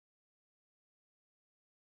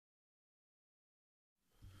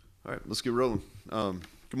All right, let's get rolling.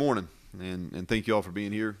 Good morning, and thank you all for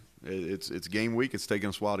being here. It's game week. It's taken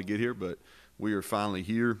us a while to get here, but we are finally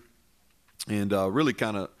here, and really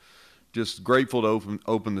kind of just grateful to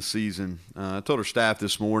open the season. I told our staff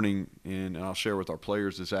this morning, and I'll share with our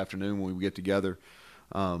players this afternoon when we get together.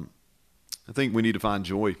 Um, I think we need to find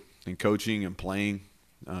joy in coaching and playing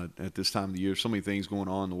at this time of the year. So many things going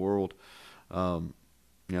on in the world. Um,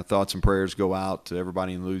 thoughts and prayers go out to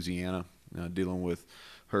everybody in Louisiana dealing with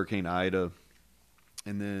Hurricane Ida,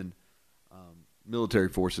 and then military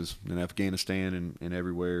forces in Afghanistan and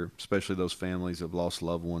everywhere, especially those families that have lost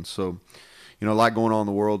loved ones. So, a lot going on in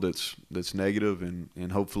the world that's negative,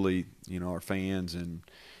 and hopefully, our fans and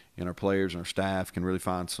our players and our staff can really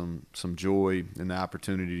find some joy in the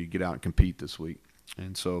opportunity to get out and compete this week.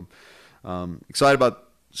 And so, excited about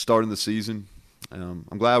starting the season. I'm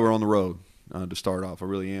glad we're on the road to start off. I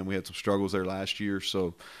really am. We had some struggles there last year,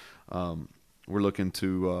 so we're looking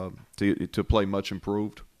to play much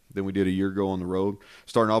improved than we did a year ago on the road.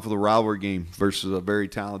 Starting off with a rivalry game versus a very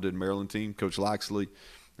talented Maryland team. Coach Loxley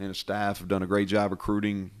and his staff have done a great job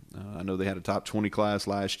recruiting. I know they had a top 20 class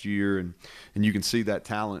last year, and you can see that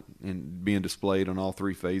talent being displayed on all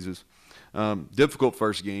three phases. Difficult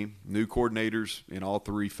first game. New coordinators in all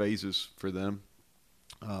three phases for them.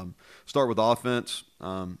 Start with offense.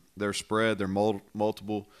 They're spread. They're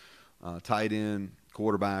multiple. Tight end,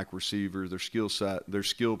 quarterback, receivers. Their skill set, their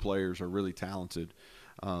skill players are really talented.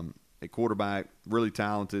 A quarterback, really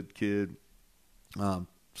talented kid.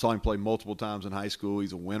 Saw him play multiple times in high school.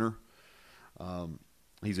 He's a winner.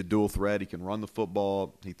 He's a dual threat. He can run the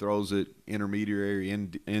football. He throws it intermediary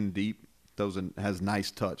in deep. Has nice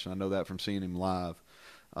touch. I know that from seeing him live.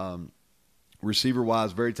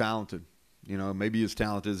 Receiver-wise, very talented. Maybe as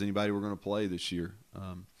talented as anybody we're going to play this year.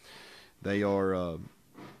 They are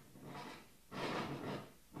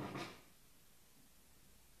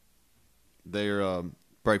they're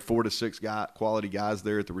probably 4 to 6 quality guys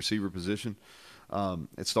there at the receiver position.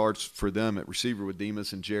 It starts for them at receiver with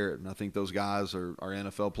Demas and Jarrett, and I think those guys are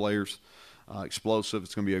NFL players, explosive.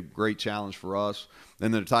 It's going to be a great challenge for us.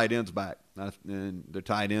 And then the tight end's back, and their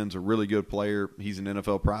tight end's a really good player. He's an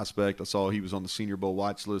NFL prospect. I saw he was on the Senior Bowl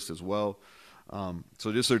watch list as well.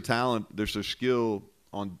 So just their talent, their skill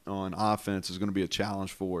on offense is going to be a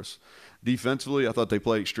challenge for us. Defensively, I thought they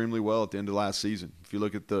played extremely well at the end of last season. If you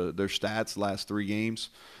look at their stats, the last 3 games,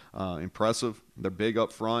 impressive. They're big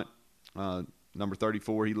up front. Number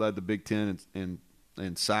 34, he led the Big Ten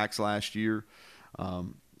in sacks last year.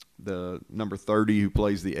 The number 30, who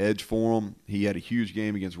plays the edge for him, he had a huge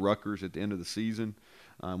game against Rutgers at the end of the season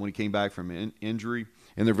when he came back from injury.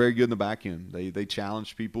 And they're very good in the back end. They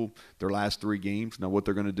challenged people their last 3 games. Now, what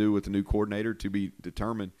they're going to do with the new coordinator to be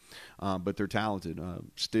determined, but they're talented.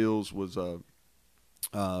 Stills was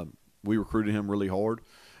we recruited him really hard,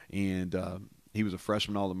 and he was a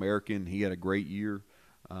freshman All-American. He had a great year.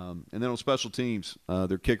 And then on special teams,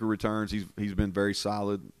 their kicker returns. He's been very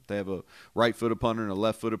solid. They have a right-footed punter and a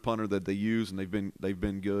left-footed punter that they use, and they've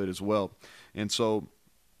been good as well. And so,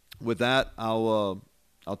 with that, I'll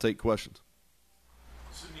take questions.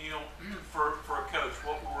 So Neal, for a coach,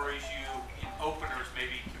 what worries you in openers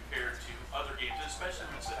maybe compared to other games, especially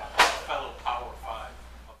when it's a fellow Power Five?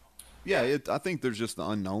 Yeah, I think there's just the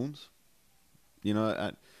unknowns.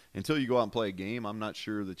 Until you go out and play a game, I'm not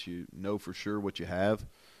sure that you know for sure what you have.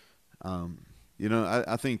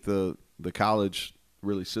 I think the college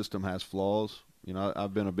really system has flaws.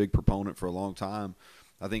 I've been a big proponent for a long time.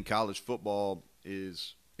 I think college football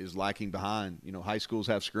is lacking behind. High schools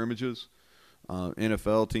have scrimmages.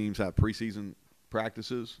 NFL teams have preseason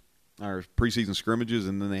practices or preseason scrimmages,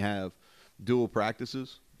 and then they have dual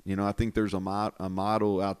practices. I think there's a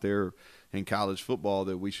model out there in college football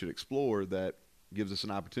that we should explore that gives us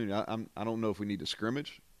an opportunity. I don't know if we need to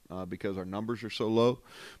scrimmage because our numbers are so low,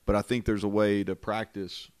 but I think there's a way to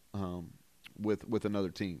practice with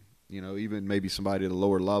another team. Even maybe somebody at a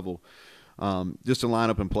lower level, just to line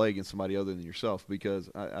up and play against somebody other than yourself. Because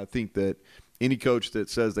I think that any coach that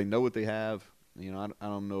says they know what they have, I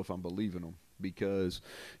don't know if I'm believing them, because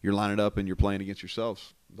you're lining up and you're playing against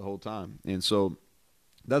yourselves the whole time. And so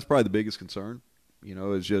that's probably the biggest concern,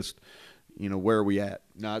 is just, where are we at?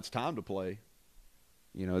 Now it's time to play.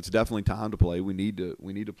 It's definitely time to play. We need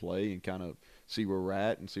to play and kind of see where we're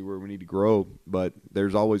at and see where we need to grow. But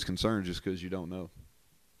there's always concerns just because you don't know.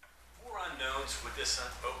 More unknowns with this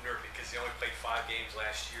opener because they only played 5 games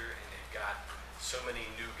last year and they've got so many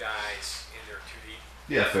new guys in there too deep.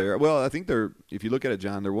 Yeah, fair. Well, I think if you look at it,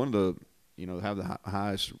 John, they're one of the have the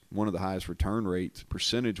highest return rates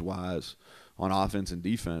percentage wise on offense and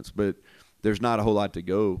defense. But there's not a whole lot to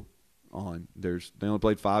go on. They only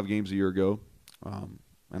played 5 games a year ago.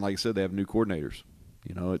 And like I said, they have new coordinators.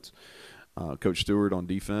 You know, it's Coach Stewart on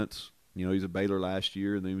defense. You know, he's at Baylor last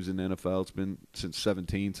year, and then he was in the NFL. It's been since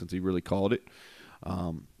 17 since he really called it.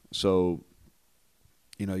 So,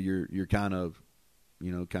 you know, you're kind of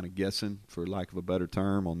guessing, for lack of a better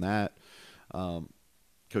term, on that.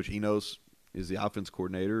 Coach Enos is the offense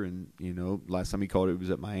coordinator, and, you know, last time he called it was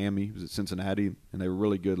at Miami. He was at Cincinnati, and they were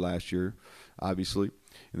really good last year, obviously.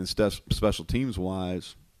 And then special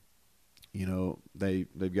teams-wise, you know,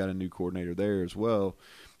 they've got a new coordinator there as well.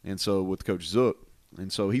 And so with Coach Zook,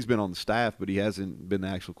 and so he's been on the staff, but he hasn't been the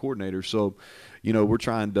actual coordinator. So, you know, we're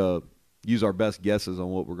trying to use our best guesses on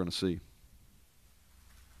what we're going to see. You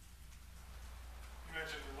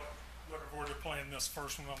mentioned you're looking forward to playing this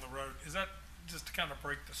first one on the road. Is that just to kind of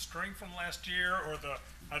break the string from last year, or the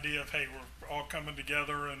idea of, hey, we're all coming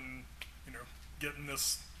together and, you know, getting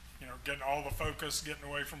this, you know, getting all the focus, getting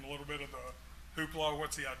away from a little bit of the hoopla?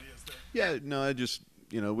 What's the ideas there? Yeah, no, I just,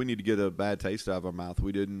 you know, we need to get a bad taste out of our mouth.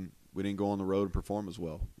 We didn't go on the road and perform as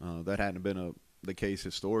well. That hadn't been the case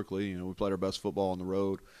historically. You know, we played our best football on the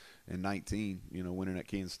road in 19, you know, winning at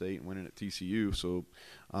Kansas State and winning at TCU. So,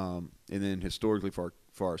 and then historically for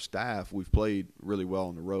our staff, we've played really well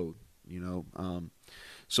on the road, you know.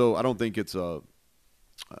 So I don't think it's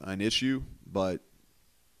an issue, but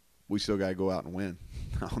we still got to go out and win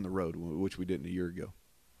on the road, which we didn't a year ago.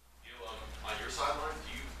 On your sideline,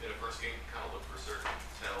 do you, in a first game, kind of look for certain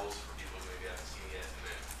tells for people who maybe haven't seen yet? And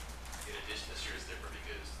then, in addition, this year is different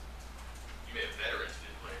because you may have veterans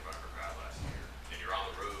who didn't play in front of a crowd last year, and you're on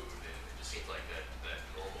the road, and it just seems like that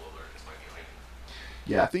normal alertness might be heightened.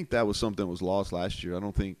 Yeah, I think that was something that was lost last year. I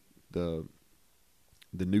don't think the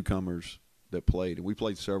newcomers that played, and we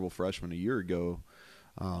played several freshmen a year ago.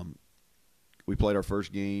 We played our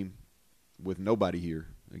first game with nobody here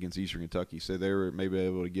against Eastern Kentucky, so they were maybe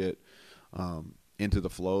able to get into the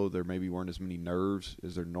flow. There maybe weren't as many nerves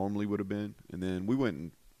as there normally would have been. And then we went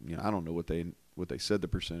and, you know, I don't know what they said the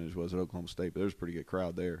percentage was at Oklahoma State, but there was a pretty good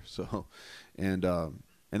crowd there. So, and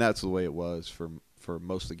that's the way it was for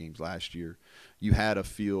most of the games last year. You had a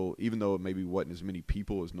feel, even though it maybe wasn't as many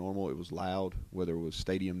people as normal, it was loud, whether it was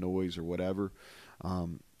stadium noise or whatever.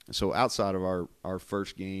 So outside of our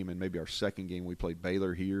first game and maybe our second game, we played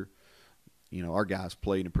Baylor here. You know, our guys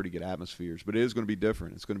played in pretty good atmospheres, but it is going to be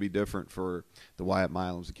different. It's going to be different for the Wyatt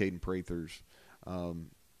Milums, the Caden Prathers,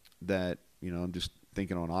 that, you know, I'm just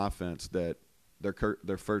thinking on offense that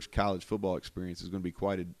their first college football experience is going to be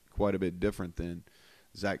quite a bit different than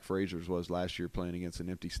Zach Frazier's was last year playing against an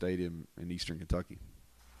empty stadium in Eastern Kentucky.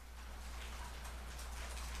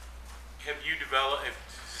 Have you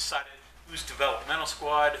decided whose developmental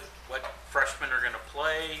squad, what freshmen are going to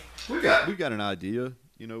play? We've got an idea.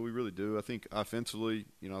 You know, we really do. I think offensively,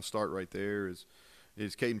 you know, I'll start right there, is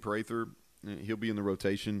Caden Prather. He'll be in the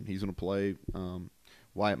rotation. He's going to play.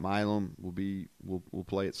 Wyatt Milum will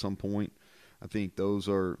play at some point. I think those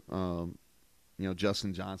are, you know,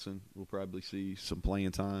 Justin Johnson will probably see some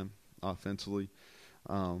playing time offensively.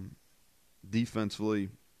 Defensively,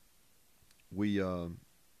 we, you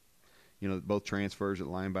know, both transfers at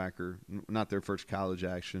linebacker, not their first college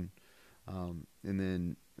action. And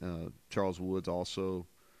then Charles Woods also.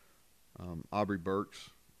 Aubrey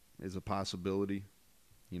Burks is a possibility,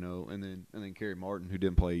 you know, and then Kerry Martin, who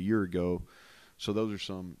didn't play a year ago. So those are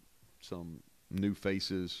some new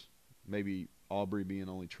faces. Maybe Aubrey being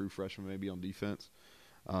only true freshman, maybe on defense.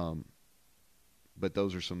 But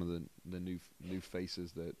those are some of the new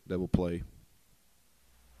faces that will play. You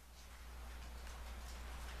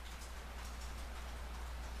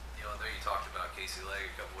know, I know you talked about Casey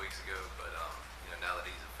Legg a couple weeks ago, but you know, now that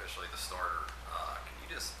he's officially the starter,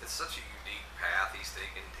 it's such a unique path he's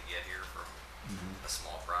taken to get here from a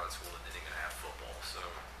small private school that didn't even have football. So,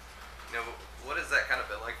 you know, what has that kind of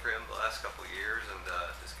been like for him the last couple of years, and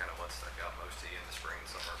just kind of what stuck out most to you in the spring and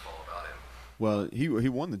summer fall about him? Well, he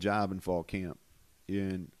won the job in fall camp,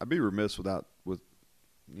 and I'd be remiss while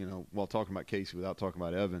talking about Casey without talking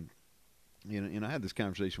about Evan. You know, and I had this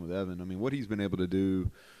conversation with Evan. I mean, what he's been able to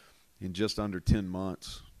do in just under 10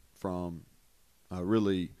 months from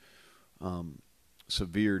really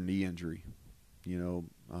severe knee injury, you know,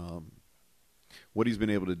 what he's been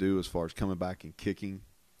able to do as far as coming back and kicking,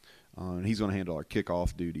 and he's going to handle our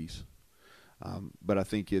kickoff duties. But I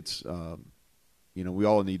think it's, you know, we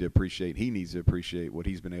all need to appreciate, he needs to appreciate what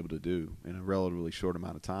he's been able to do in a relatively short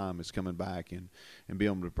amount of time, is coming back and be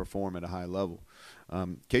able to perform at a high level.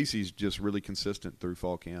 Casey's just really consistent through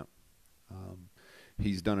fall camp.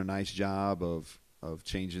 He's done a nice job of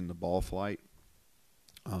changing the ball flight,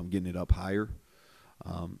 getting it up higher.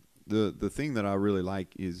 The thing that I really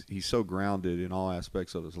like is he's so grounded in all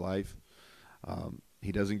aspects of his life.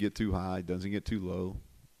 He doesn't get too high, doesn't get too low.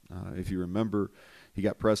 If you remember, he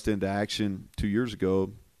got pressed into action 2 years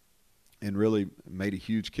ago and really made a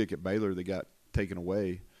huge kick at Baylor that got taken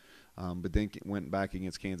away, but then went back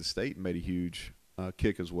against Kansas State and made a huge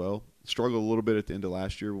kick as well. Struggled a little bit at the end of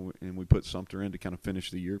last year, and we put Sumter in to kind of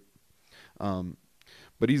finish the year.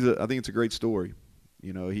 But I think it's a great story.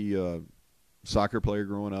 You know, he soccer player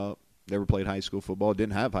growing up, never played high school football,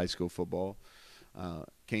 didn't have high school football,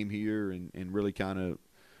 came here and really kind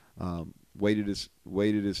of waited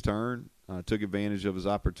his turn, took advantage of his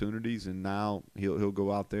opportunities, and now he'll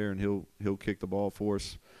go out there and he'll kick the ball for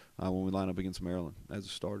us when we line up against Maryland as a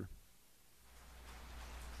starter.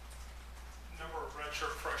 Number of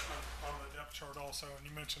redshirt freshmen on the depth chart also, and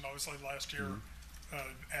you mentioned obviously last year,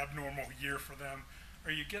 abnormal year for them.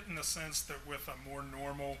 Are you getting the sense that with a more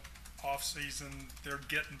normal offseason, they're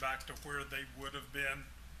getting back to where they would have been,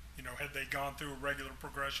 you know, had they gone through a regular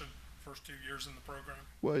progression first 2 years in the program?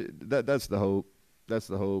 Well, that's the hope. That's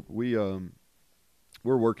the hope. We're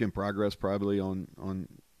work in progress probably on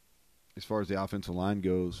as far as the offensive line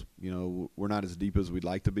goes. You know, we're not as deep as we'd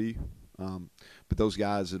like to be, but those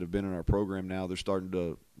guys that have been in our program now, we're starting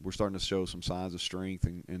to show some signs of strength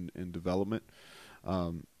and development.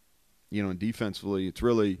 You know, and defensively, it's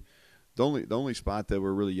really the only spot that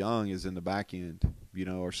we're really young is in the back end. You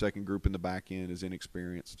know, our second group in the back end is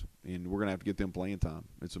inexperienced, and we're gonna have to get them playing time.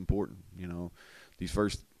 It's important. You know, these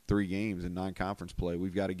first 3 games in non-conference play,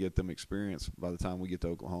 we've got to get them experience by the time we get to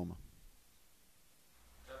Oklahoma.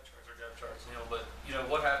 Depth charts, Neal. But you know,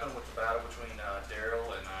 what happened with the battle between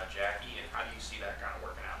Daryl and Jackie, and how do you see that kind of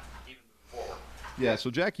working out, even moving forward? Yeah,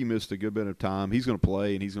 so Jackie missed a good bit of time. He's going to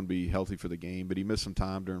play, and he's going to be healthy for the game, but he missed some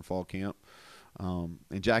time during fall camp.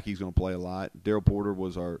 And Jackie's going to play a lot. Daryl Porter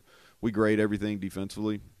was we grade everything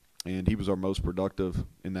defensively, and he was our most productive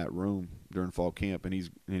in that room during fall camp, and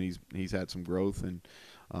he's had some growth, and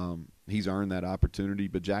he's earned that opportunity.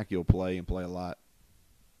 But Jackie will play and play a lot.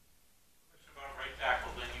 Question about right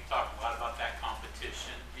tackle, then you talked a lot about that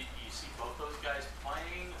competition. Do you see both those guys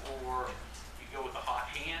playing, or you go with a hot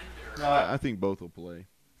hand? Or? No, I think both will play.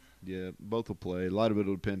 Yeah, both will play. A lot of it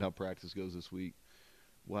will depend how practice goes this week.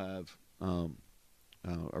 We'll have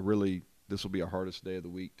this will be our hardest day of the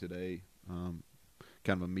week today, kind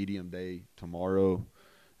of a medium day tomorrow,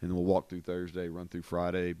 and then we'll walk through Thursday, run through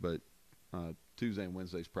Friday. But Tuesday and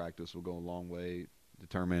Wednesday's practice will go a long way,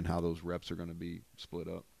 determine how those reps are going to be split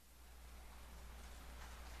up.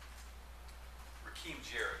 Rakeem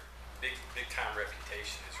Jarrett, big time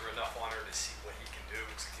reputation. Is there enough on her to see what he can do?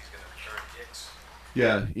 Looks like he's going to return kicks.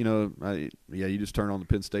 Yeah, you know, you just turn on the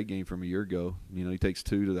Penn State game from a year ago. You know, he takes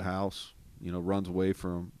 2 to the house. You know, runs away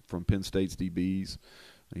from Penn State's DBs.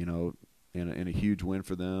 You know, and a huge win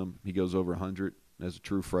for them. He goes over 100 as a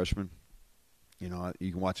true freshman. You know,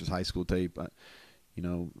 you can watch his high school tape. You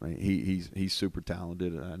know, he's super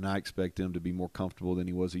talented, and I expect him to be more comfortable than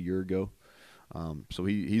he was a year ago. So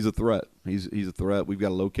he's a threat. He's a threat. We've got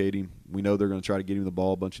to locate him. We know they're going to try to get him the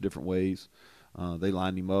ball a bunch of different ways. They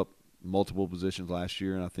lined him up multiple positions last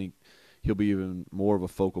year, and I think he'll be even more of a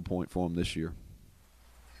focal point for him this year.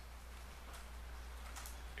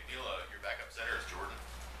 Neal, your backup center is Jordan.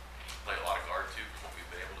 Played a lot of guard too, from what we've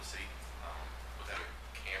been able to see. What type of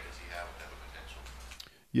camp does he have? What type of potential?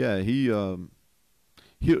 Yeah,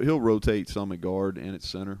 he'll rotate some at guard and at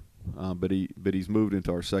center, but he's moved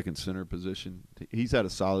into our second center position. He's had a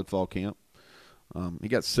solid fall camp. He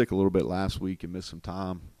got sick a little bit last week and missed some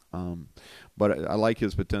time, but I like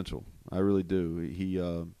his potential. I really do.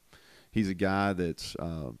 He's a guy that's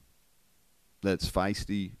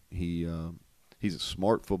feisty. He's a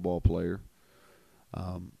smart football player.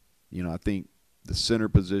 You know, I think the center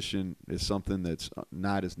position is something that's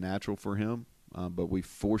not as natural for him, but we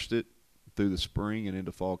forced it through the spring and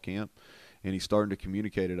into fall camp, and he's starting to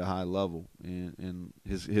communicate at a high level. And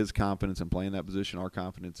his confidence in playing that position, our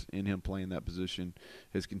confidence in him playing that position,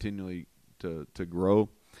 has continually to grow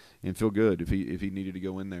and feel good. If he needed to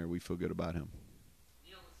go in there, we feel good about him.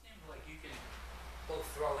 Neal, it seems like you can both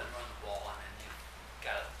throw and run the ball, and then you've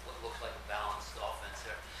got what looks like a balanced offense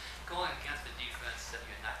there. Going against a defense that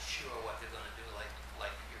you're not sure what they're going to do,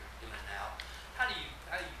 like you're doing now, how do you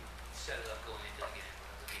set it up going into the game?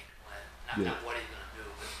 What is the game plan? Not what are you going to do,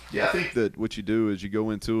 but Yeah, I think that what you do is you go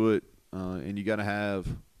into it, and you got to have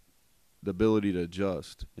the ability to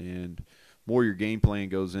adjust. And more your game plan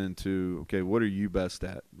goes into, okay, what are you best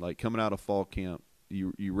at? Like coming out of fall camp,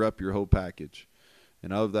 you rep your whole package.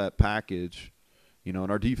 And of that package, you know,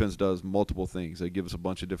 and our defense does multiple things. They give us a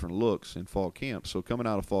bunch of different looks in fall camp. So coming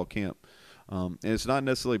out of fall camp, and it's not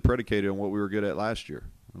necessarily predicated on what we were good at last year,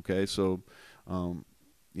 okay? So,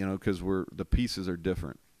 you know, because the pieces are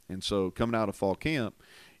different. And so coming out of fall camp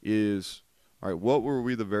is all right, what were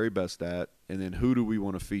we the very best at, and then who do we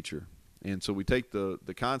want to feature? And so we take the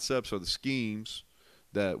concepts or the schemes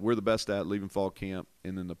that we're the best at leaving fall camp,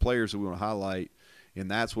 and then the players that we want to highlight,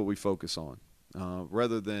 and that's what we focus on,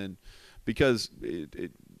 rather than because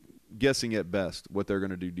guessing at best what they're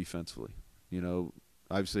going to do defensively. You know,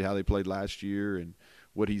 obviously how they played last year and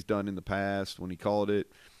what he's done in the past when he called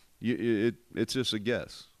it, it's just a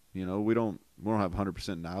guess. You know, we don't have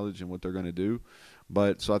 100% knowledge in what they're going to do,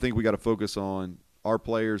 but so I think we got to focus on our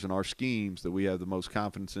players and our schemes that we have the most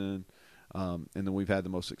confidence in, and then we've had the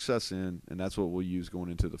most success in, and that's what we'll use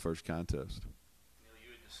going into the first contest. Neal,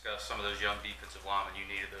 you had discussed some of those young defensive linemen. You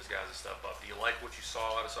needed those guys to step up. Do you like what you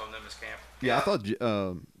saw out of some of them this camp? Yeah, I thought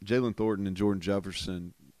Jalen Thornton and Jordan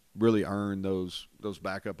Jefferson really earned those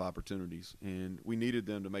backup opportunities, and we needed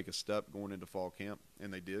them to make a step going into fall camp,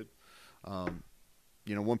 and they did.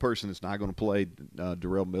 You know, one person that's not going to play,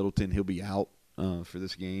 Darrell Middleton, he'll be out for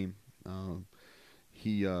this game.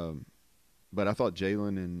 But I thought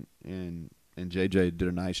Jalen and JJ did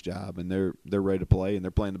a nice job, and they're ready to play, and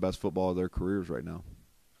they're playing the best football of their careers right now.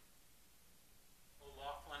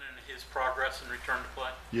 O'Loughlin and his progress in return to play?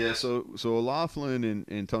 Yeah, so O'Loughlin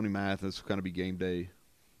and Tony Mathis kind of be game day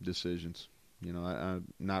decisions. You know, I'm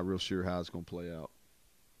not real sure how it's going to play out.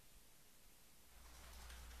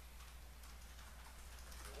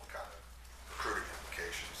 What kind of recruiting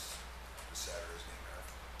implications does Saturday's game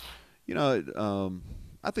have? You know,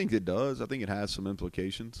 I think it does. I think it has some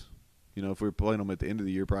implications. You know, if we were playing them at the end of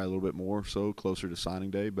the year, probably a little bit more so, closer to signing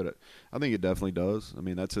day. But I think it definitely does. I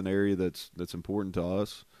mean, that's an area that's important to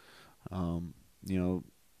us. You know,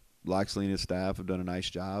 Loxley and his staff have done a nice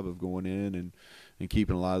job of going in and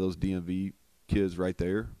keeping a lot of those DMV kids right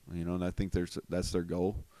there. You know, and I think that's their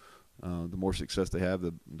goal. The more success they have,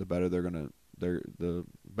 the better they're gonna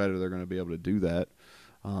be able to do that.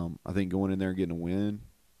 I think going in there and getting a win,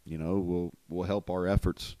 you know, will help our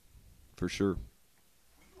efforts for sure. Were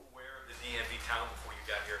you aware of the DMV town before you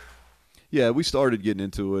got here? Yeah, we started getting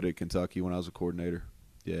into it at Kentucky when I was a coordinator.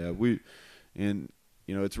 Yeah,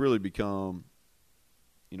 you know, it's really become,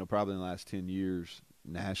 you know, probably in the last 10 years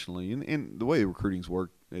nationally, and the way recruiting's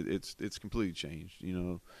worked, it's completely changed.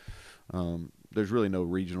 You know, there's really no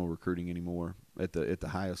regional recruiting anymore at the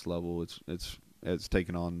highest level. It's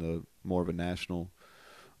taken on the more of a national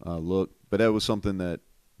look. But that was something that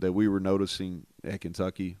we were noticing at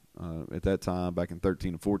Kentucky at that time, back in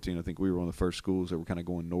 13 and 14. I think we were one of the first schools that were kind of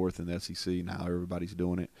going north in the SEC. Now everybody's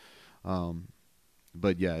doing it.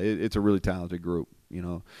 But yeah, it's a really talented group, you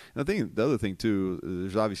know. And I think the other thing too,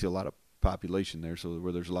 there's obviously a lot of population there. So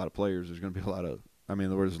where there's a lot of players, there's going to be where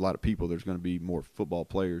there's a lot of people, there's going to be more football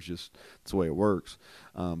players. Just that's the way it works.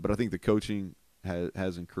 But I think the coaching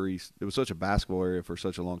has increased. It was such a basketball area for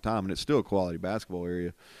such a long time, and it's still a quality basketball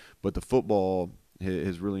area. But the football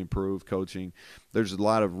has really improved. Coaching, there's a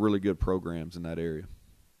lot of really good programs in that area.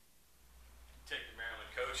 Take the Maryland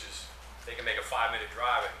coaches, they can make a 5-minute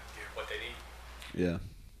drive and get what they need. Yeah,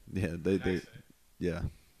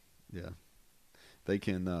 they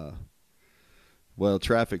can. Well,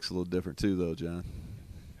 traffic's a little different too, though, John.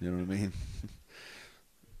 You know what I mean?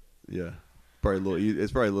 Yeah,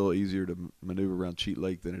 it's probably a little easier to maneuver around Cheat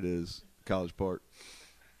Lake than it is College Park.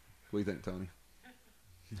 What do you think, Tony?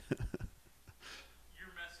 Your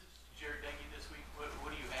message to Jared Deggy this week,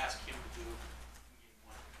 what do you ask him to do in game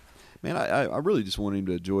one? Man, I really just want him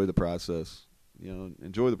to enjoy the process. You know,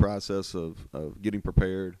 enjoy the process of getting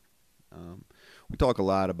prepared. We talk a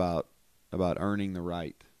lot about earning the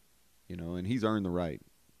right, you know, and he's earned the right.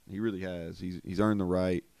 He really has. He's earned the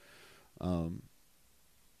right.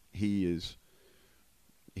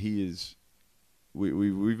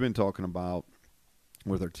 We've been talking about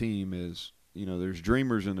with our team is, you know, there's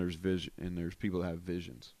dreamers and there's vision, and there's people that have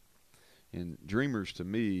visions. And dreamers, to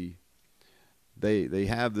me, they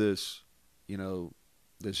have this, you know,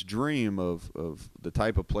 this dream of the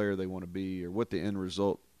type of player they want to be or what the end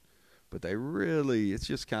result, but it's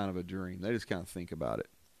just kind of a dream. They just kind of think about it.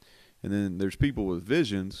 And then there's people with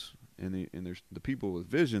visions, and there's the people with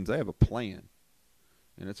visions, they have a plan,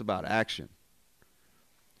 and it's about action.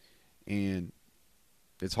 And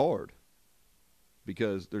it's hard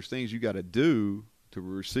because there's things you got to do to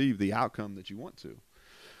receive the outcome that you want to.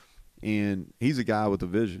 And he's a guy with a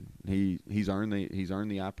vision. He's earned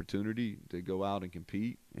the opportunity to go out and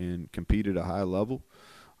compete at a high level.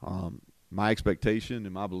 My expectation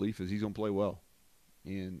and my belief is he's going to play well.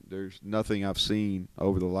 And there's nothing I've seen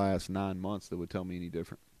over the last 9 months that would tell me any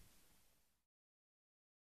different.